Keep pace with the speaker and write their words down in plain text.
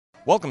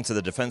Welcome to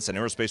the Defense and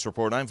Aerospace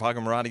Report. I'm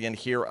Vago Muradian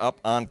here up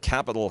on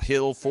Capitol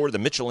Hill for the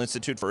Mitchell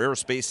Institute for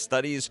Aerospace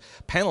Studies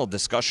panel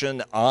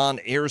discussion on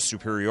air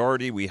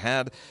superiority. We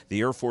had the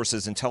Air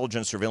Force's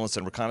Intelligence, Surveillance,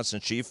 and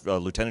Reconnaissance Chief,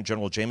 Lieutenant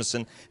General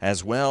Jameson,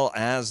 as well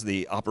as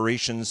the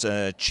Operations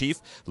Chief,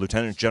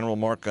 Lieutenant General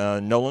Mark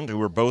Noland,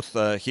 who are both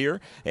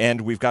here.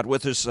 And we've got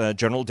with us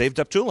General Dave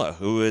Deptula,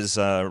 who is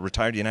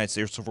retired United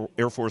States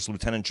Air Force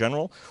Lieutenant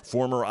General,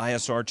 former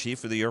ISR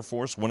Chief of the Air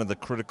Force, one of the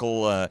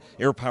critical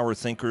air power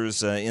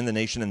thinkers in the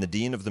nation and the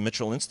Dean of the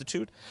Mitchell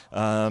Institute.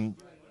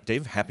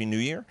 Dave, Happy New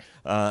Year.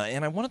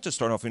 And I wanted to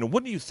start off,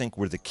 what do you think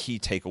were the key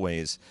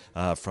takeaways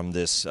from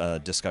this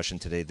discussion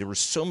today? There were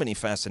so many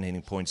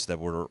fascinating points that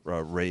were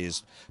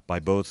raised by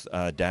both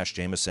Dash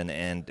Jameson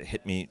and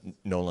Hit Me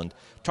Noland.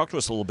 Talk to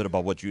us a little bit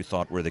about what you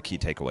thought were the key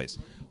takeaways.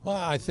 Well,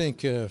 I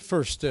think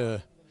first,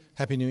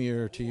 Happy New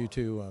Year to you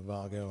too,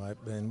 Vago,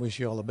 and wish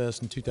you all the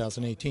best in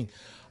 2018.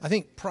 I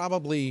think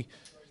probably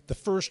the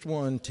first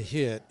one to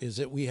hit is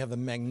that we have a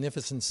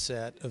magnificent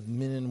set of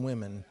men and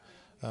women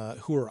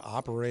who are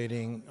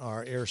operating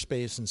our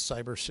airspace and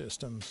cyber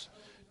systems,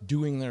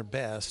 doing their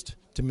best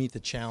to meet the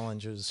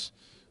challenges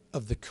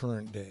of the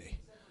current day.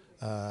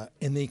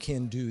 And they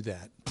can do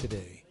that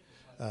today.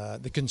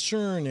 The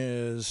concern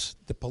is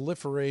the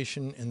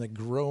proliferation and the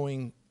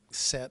growing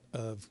set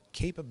of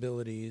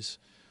capabilities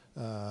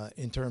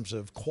in terms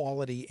of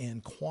quality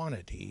and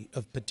quantity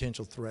of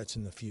potential threats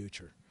in the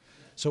future.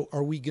 So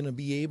are we going to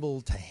be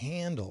able to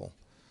handle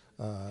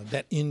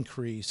that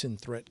increase in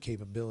threat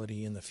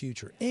capability in the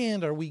future?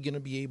 And are we going to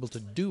be able to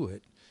do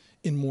it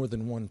in more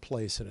than one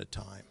place at a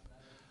time?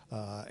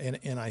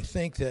 And I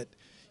think that,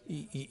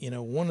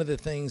 one of the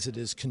things that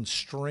is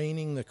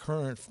constraining the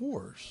current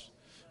force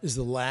is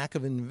the lack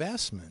of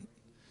investment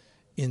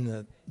in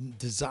the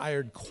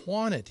desired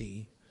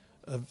quantity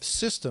of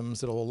systems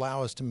that will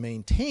allow us to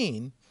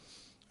maintain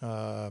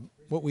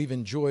what we've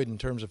enjoyed in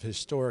terms of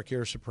historic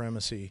air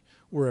supremacy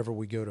wherever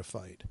we go to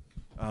fight.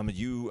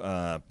 You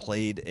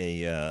played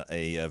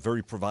a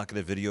very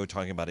provocative video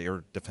talking about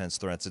air defense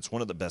threats. It's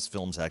one of the best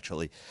films,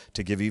 actually,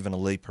 to give even a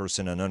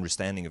layperson an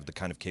understanding of the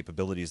kind of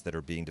capabilities that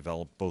are being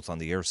developed both on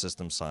the air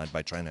system side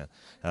by China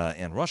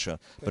and Russia,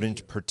 but in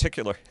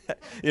particular,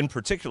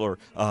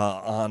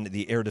 on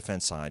the air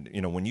defense side.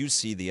 When you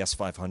see the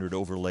S-500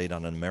 overlaid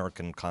on an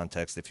American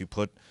context, if you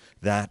put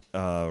that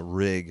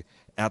rig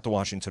at the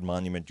Washington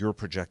Monument, you're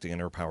projecting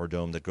an air power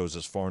dome that goes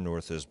as far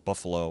north as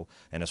Buffalo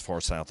and as far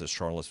south as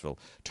Charlottesville.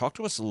 Talk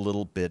to us a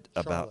little bit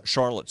about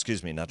Charlotte.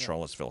 Excuse me, not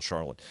Charlottesville,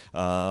 Charlotte.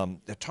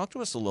 Talk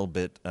to us a little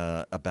bit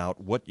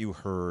about what you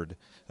heard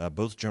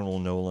both General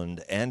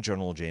Noland and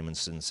General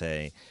Jameson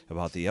say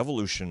about the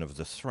evolution of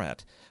the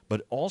threat.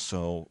 But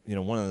also,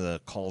 one of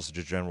the calls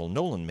that General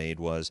Noland made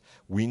was,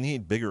 we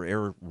need bigger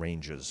air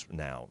ranges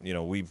now.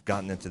 We've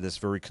gotten into this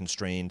very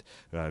constrained.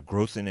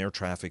 Growth in air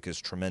traffic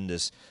is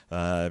tremendous.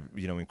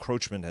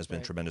 Encroachment has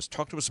been tremendous.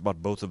 Talk to us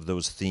about both of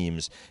those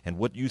themes and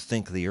what you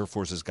think the Air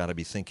Force has got to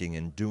be thinking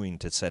and doing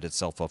to set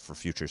itself up for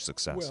future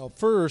success. Well,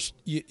 first,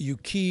 you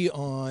key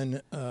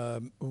on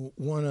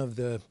one of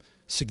the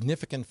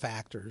significant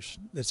factors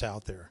that's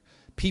out there.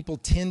 People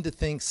tend to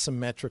think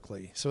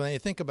symmetrically. So when they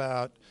think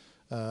about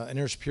an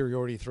air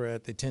superiority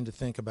threat, they tend to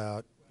think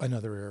about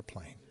another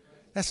airplane.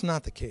 That's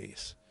not the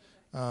case.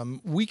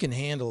 We can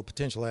handle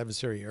potential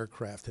adversary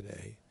aircraft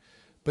today,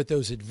 but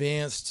those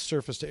advanced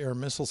surface-to-air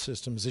missile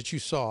systems that you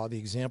saw, the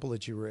example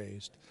that you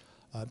raised,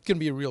 going to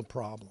be a real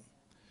problem.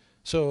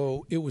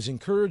 So it was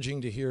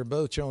encouraging to hear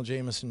both General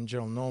Jameson and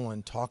General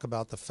Noland talk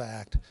about the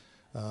fact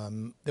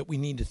that we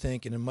need to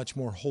think in a much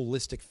more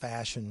holistic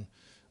fashion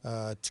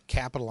to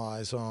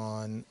capitalize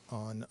on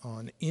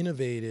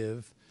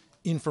innovative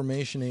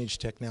information age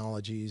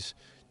technologies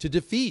to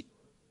defeat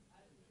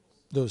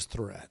those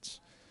threats,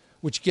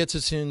 which gets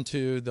us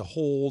into the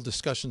whole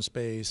discussion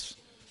space,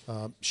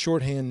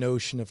 shorthand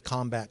notion of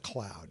combat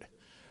cloud,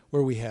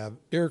 where we have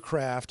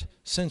aircraft,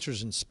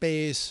 sensors in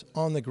space,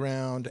 on the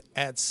ground,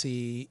 at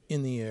sea,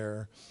 in the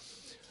air,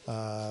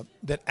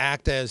 that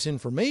act as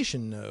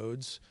information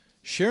nodes,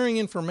 sharing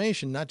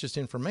information, not just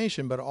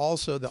information, but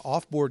also the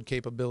off-board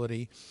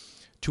capability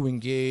to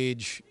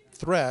engage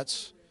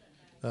threats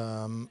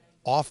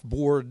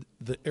off-board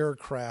the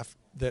aircraft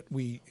that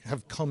we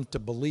have come to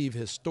believe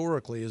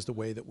historically is the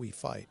way that we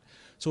fight.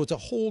 So it's a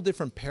whole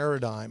different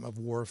paradigm of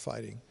war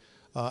fighting.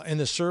 And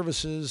the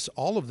services,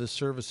 all of the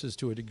services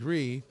to a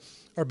degree,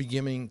 are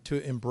beginning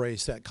to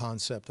embrace that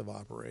concept of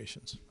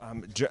operations.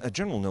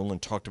 General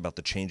Noland talked about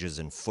the changes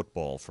in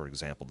football, for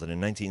example, that in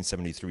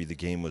 1973 the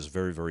game was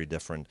very, very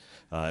different.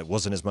 It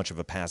wasn't as much of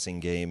a passing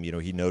game.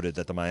 He noted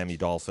that the Miami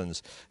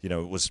Dolphins, in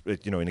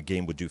a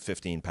game would do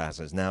 15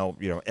 passes. Now,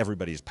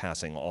 everybody's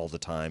passing all the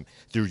time.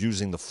 They're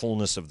using the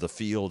fullness of the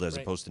field as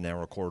opposed to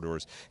narrow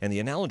corridors. And the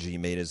analogy he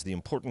made is the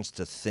importance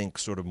to think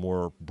sort of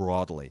more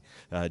broadly.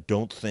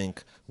 Don't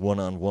think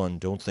one-on-one.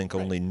 Don't think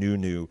only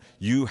new.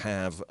 You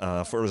have,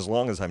 for as long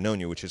long as I've known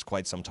you, which is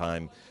quite some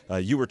time,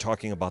 you were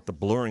talking about the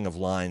blurring of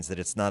lines, that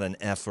it's not an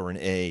F or an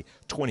A.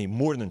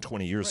 More than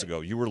 20 years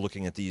ago, you were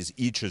looking at these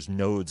each as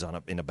nodes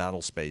in a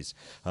battle space.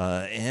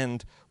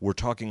 And we're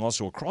talking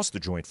also across the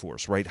joint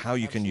force, right? How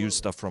you can use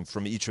stuff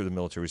from each of the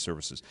military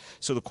services.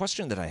 So the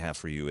question that I have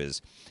for you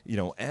is,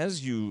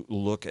 as you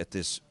look at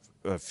this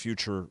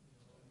future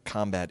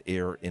combat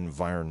air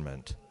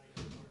environment,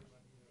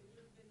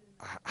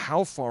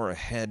 how far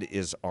ahead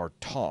is our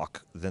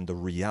talk than the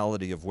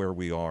reality of where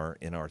we are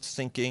in our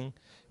thinking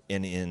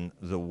and in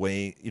the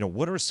way,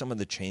 what are some of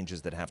the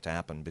changes that have to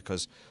happen?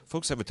 Because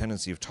folks have a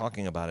tendency of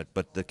talking about it,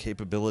 but the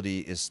capability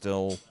is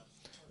still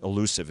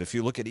elusive. If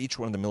you look at each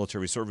one of the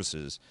military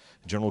services,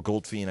 General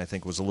Goldfein, I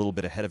think, was a little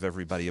bit ahead of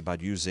everybody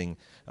about using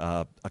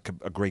a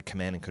great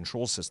command and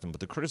control system. But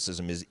the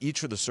criticism is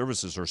each of the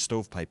services are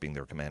stovepiping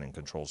their command and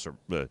control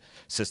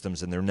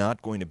systems, and they're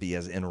not going to be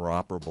as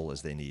interoperable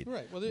as they need.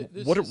 Right. Well,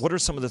 what are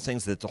some of the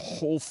things that the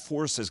whole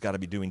force has got to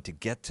be doing to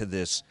get to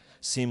this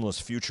seamless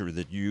future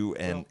that you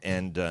and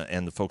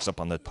the folks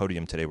up on the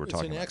podium today were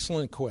talking about? It's an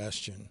excellent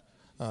question,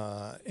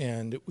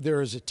 and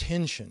there is a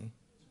tension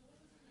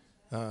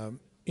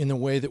in the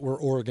way that we're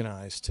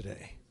organized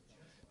today,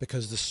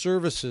 because the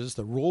services,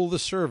 the role of the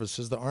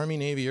services, the Army,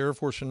 Navy, Air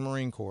Force, and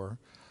Marine Corps,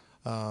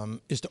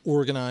 is to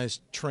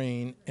organize,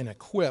 train, and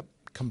equip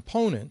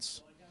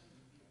components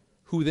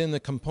who then the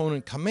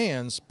component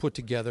commands put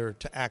together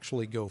to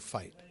actually go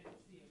fight.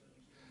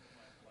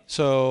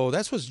 So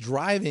that's what's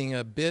driving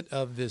a bit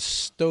of this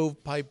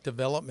stovepipe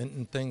development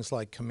in things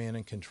like command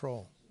and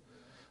control.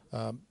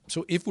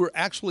 So if we're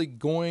actually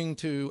going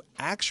to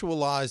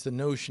actualize the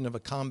notion of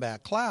a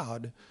combat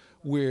cloud,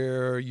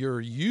 where you're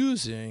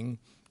using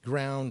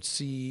ground,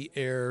 sea,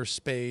 air,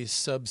 space,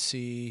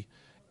 subsea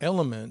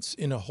elements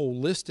in a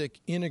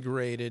holistic,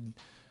 integrated,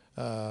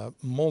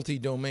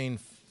 multi-domain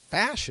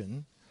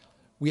fashion,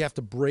 we have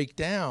to break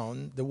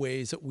down the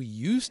ways that we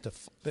used to,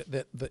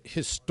 that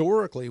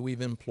historically we've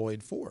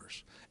employed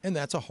force. And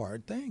that's a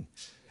hard thing.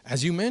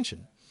 As you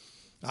mentioned,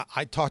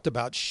 I talked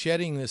about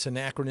shedding this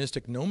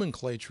anachronistic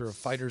nomenclature of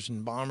fighters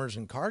and bombers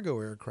and cargo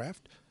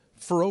aircraft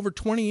for over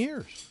 20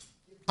 years.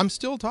 I'm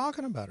still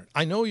talking about it.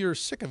 I know you're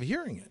sick of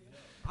hearing it.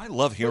 I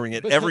love hearing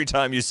it every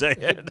time you say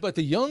it. But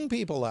the young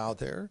people out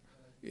there,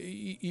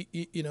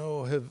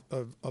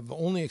 have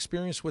only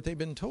experienced what they've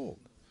been told.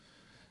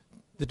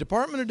 The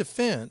Department of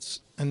Defense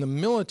and the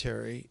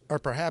military are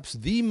perhaps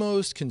the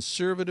most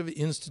conservative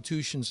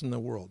institutions in the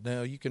world.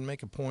 Now, you can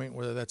make a point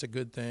whether that's a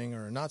good thing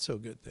or a not so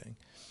good thing,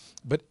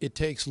 but it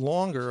takes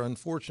longer,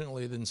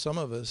 unfortunately, than some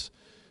of us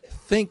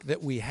think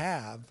that we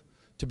have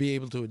to be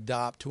able to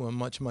adopt to a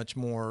much, much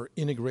more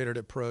integrated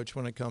approach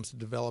when it comes to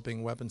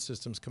developing weapon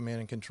systems, command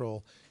and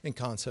control, and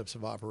concepts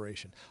of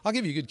operation. I'll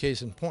give you a good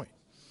case in point.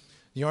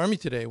 The Army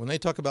today, when they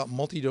talk about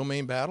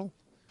multi-domain battle,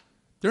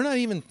 they're not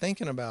even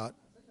thinking about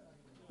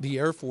the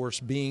Air Force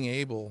being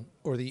able,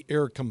 or the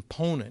air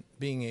component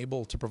being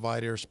able to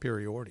provide air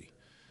superiority.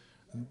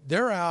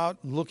 They're out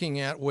looking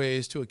at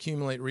ways to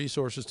accumulate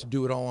resources to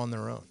do it all on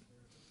their own.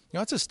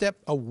 It's a step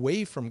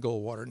away from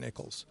Goldwater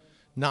Nichols,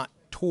 not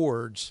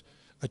towards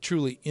a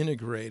truly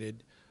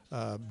integrated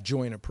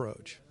joint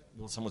approach.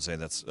 Well, some would say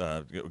that's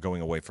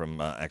going away from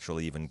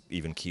actually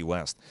even Key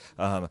West.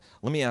 Let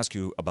me ask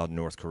you about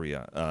North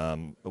Korea.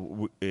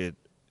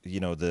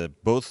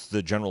 Both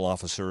the general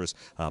officers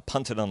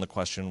punted on the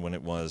question when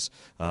it was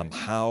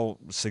how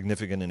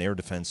significant an air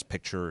defense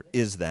picture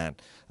is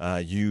that.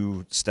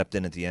 You stepped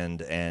in at the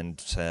end and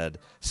said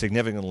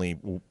significantly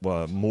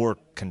more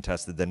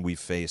contested than we've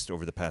faced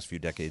over the past few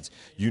decades.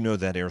 You know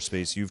that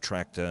airspace. You've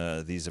tracked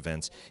these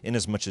events. In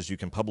as much as you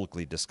can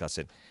publicly discuss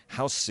it,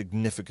 how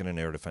significant an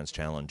air defense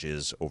challenge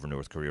is over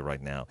North Korea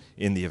right now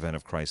in the event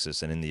of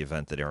crisis and in the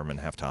event that airmen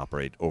have to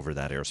operate over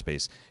that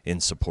airspace in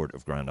support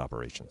of ground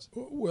operations?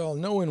 Well,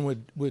 no one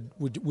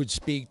would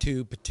speak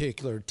to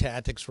particular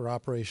tactics or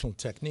operational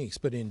techniques,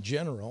 but in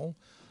general,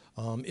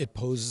 it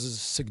poses a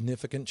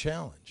significant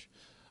challenge.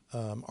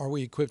 Are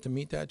we equipped to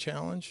meet that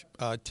challenge?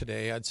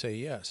 Today, I'd say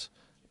yes.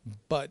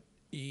 But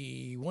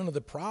one of the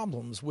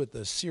problems with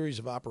the series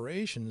of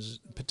operations,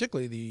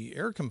 particularly the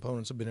air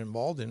components have been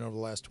involved in over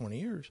the last 20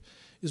 years,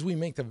 is we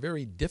make the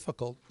very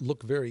difficult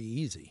look very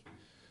easy,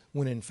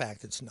 when in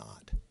fact it's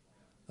not.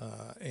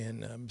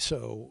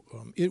 So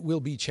it will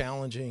be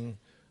challenging.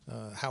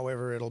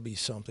 However, it'll be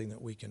something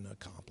that we can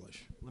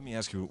accomplish. Let me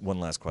ask you one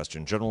last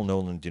question. General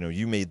Nolan,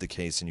 you made the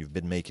case, and you've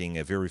been making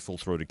a very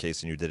full-throated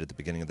case, and you did at the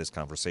beginning of this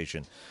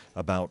conversation,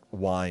 about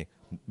why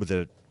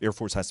the Air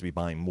Force has to be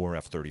buying more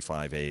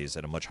F-35As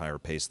at a much higher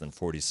pace than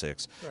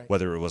 46, right,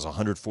 whether it was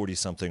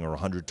 140-something or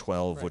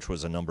 112, right, which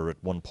was a number at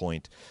one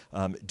point.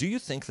 Do you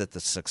think that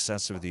the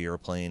success of the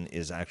airplane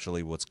is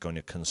actually what's going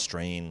to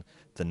constrain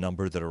the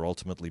number that are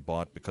ultimately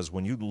bought? Because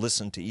when you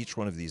listen to each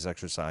one of these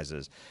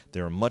exercises,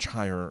 there are much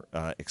higher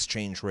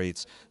exchange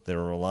rates. There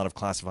are a lot of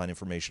classified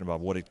information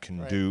about what it can,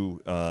 right, do,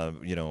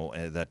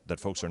 that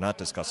folks are not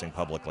discussing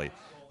publicly.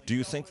 Do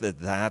you think that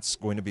that's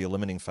going to be a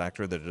limiting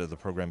factor, that the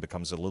program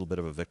becomes a little bit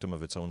of a victim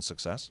of its own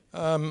success?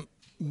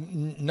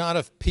 Not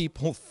if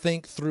people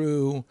think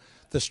through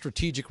the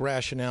strategic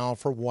rationale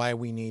for why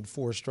we need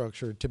force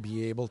structure to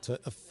be able to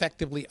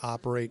effectively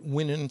operate,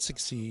 win, and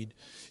succeed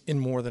in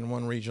more than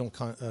one regional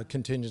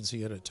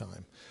contingency at a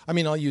time. I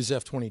mean, I'll use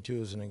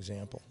F-22 as an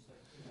example.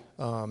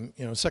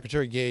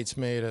 Secretary Gates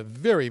made a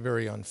very,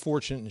 very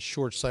unfortunate and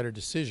short-sighted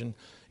decision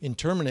in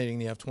terminating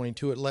the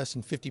F-22 at less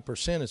than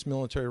 50% its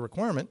military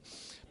requirement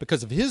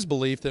because of his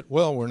belief that,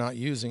 well, we're not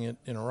using it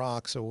in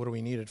Iraq, so what do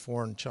we need it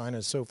for? And China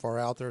is so far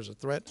out there as a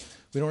threat,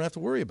 we don't have to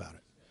worry about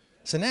it.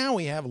 So now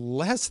we have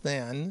less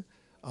than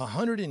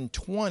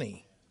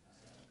 120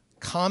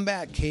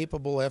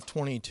 combat-capable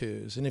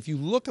F-22s. And if you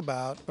look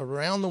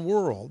around the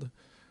world,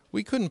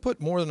 we couldn't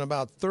put more than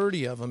about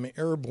 30 of them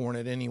airborne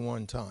at any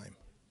one time.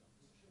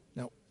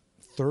 Now,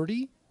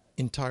 30?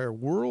 Entire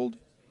world?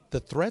 The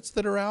threats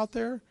that are out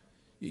there?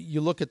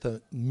 You look at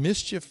the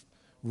mischief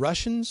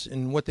Russians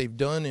and what they've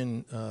done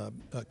in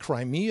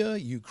Crimea,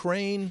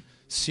 Ukraine,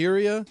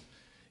 Syria.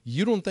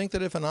 You don't think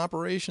that if an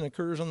operation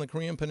occurs on the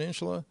Korean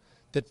Peninsula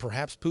that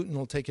perhaps Putin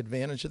will take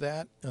advantage of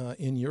that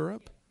in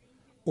Europe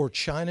or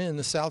China in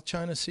the South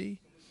China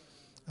Sea?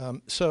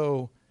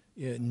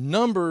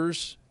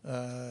 Numbers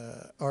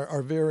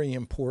are very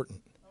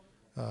important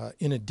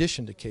in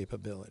addition to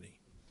capability.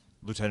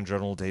 Lieutenant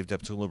General Dave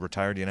Deptula,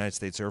 retired United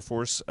States Air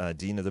Force,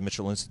 Dean of the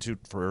Mitchell Institute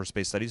for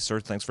Aerospace Studies. Sir,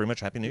 thanks very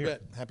much. Happy New Year.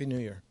 Happy New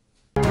Year.